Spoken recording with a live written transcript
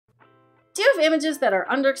Do you have images that are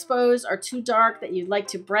underexposed or too dark that you'd like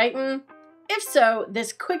to brighten? If so,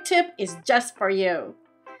 this quick tip is just for you.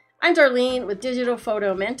 I'm Darlene with Digital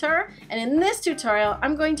Photo Mentor, and in this tutorial,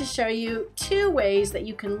 I'm going to show you 2 ways that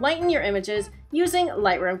you can lighten your images using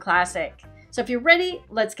Lightroom Classic. So if you're ready,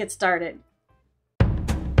 let's get started.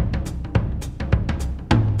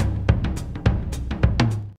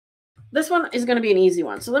 This one is going to be an easy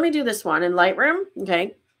one. So let me do this one in Lightroom,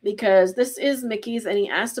 okay? Because this is Mickey's and he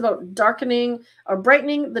asked about darkening or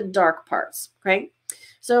brightening the dark parts, okay?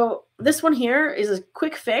 So this one here is a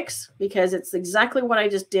quick fix because it's exactly what I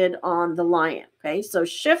just did on the lion, okay? So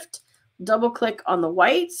shift, double click on the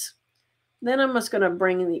whites. Then I'm just going to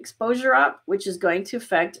bring the exposure up, which is going to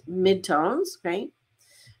affect midtones, okay?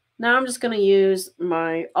 Now I'm just going to use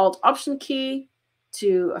my Alt Option key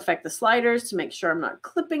to affect the sliders to make sure I'm not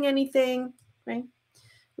clipping anything, okay?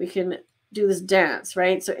 We can do this dance,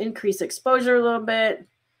 right? So increase exposure a little bit,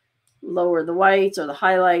 lower the whites or the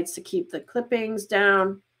highlights to keep the clippings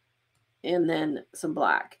down, and then some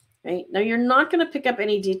black, right? Now you're not going to pick up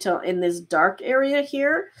any detail in this dark area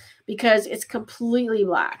here because it's completely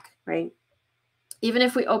black, right? Even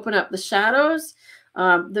if we open up the shadows,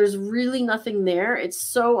 there's really nothing there. It's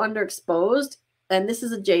so underexposed, and this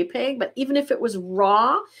is a JPEG, but even if it was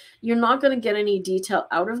raw, you're not going to get any detail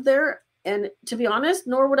out of there. And to be honest,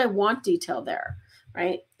 nor would I want detail there,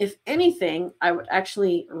 right? If anything, I would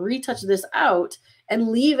actually retouch this out and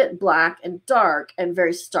leave it black and dark and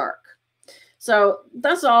very stark. So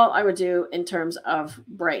that's all I would do in terms of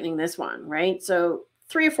brightening this one, right? So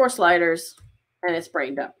 3 or 4 sliders and it's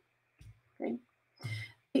brightened up, okay?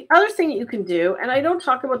 The other thing that you can do, and I don't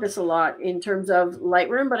talk about this a lot in terms of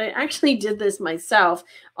Lightroom, but I actually did this myself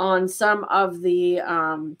on some of the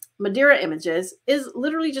Madeira images, is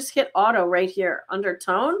literally just hit auto right here under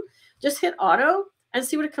tone. Just hit auto and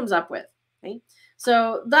see what it comes up with. Okay?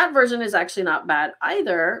 So that version is actually not bad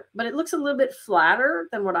either, but it looks a little bit flatter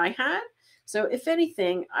than what I had. So if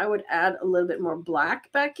anything, I would add a little bit more black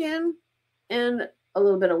back in and a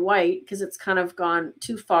little bit of white because it's kind of gone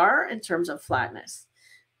too far in terms of flatness.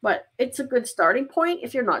 But it's a good starting point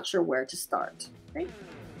if you're not sure where to start. Okay?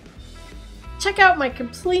 Check out my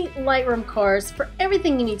complete Lightroom course for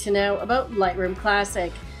everything you need to know about Lightroom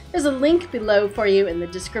Classic. There's a link below for you in the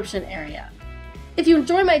description area. If you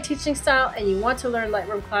enjoy my teaching style and you want to learn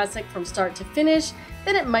Lightroom Classic from start to finish,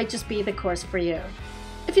 then it might just be the course for you.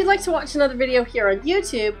 If you'd like to watch another video here on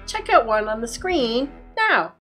YouTube, check out one on the screen now.